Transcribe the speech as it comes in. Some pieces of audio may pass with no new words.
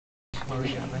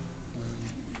Maria ไหม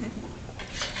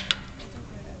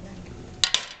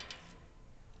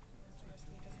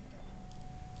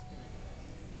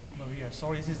Maria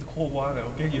sorry this is the cold water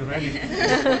okay you ready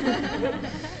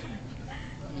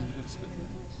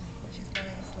She's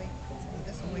falling asleep, so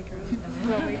this will wake her up.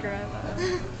 Will wake her up.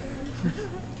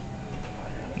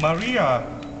 Maria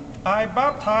I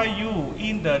baptize you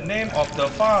in the name of the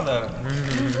Father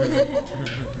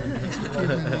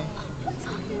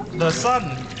the Son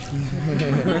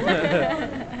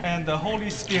and the Holy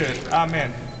Spirit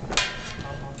Amen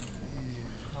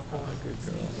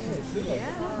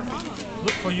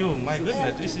Good for you my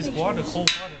goodness this is water cold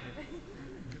water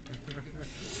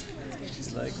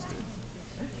She's like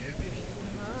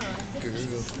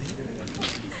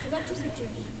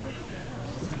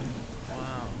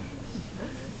wow.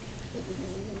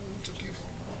 It's okay.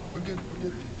 We're good. We're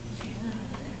good.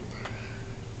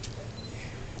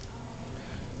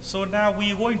 So now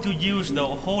we are going to use the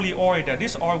holy oil. That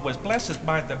this oil was blessed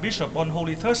by the bishop on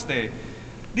Holy Thursday.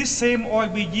 This same oil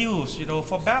we use,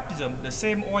 for baptism. The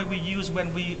same oil we use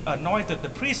when we anointed the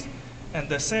priest, and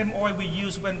the same oil we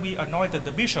use when we anointed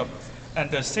the bishop, and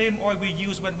the same oil we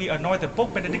use when we anointed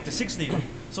Pope Benedict XVI.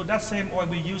 So that same oil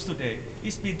we use today.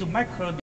 It's been to make her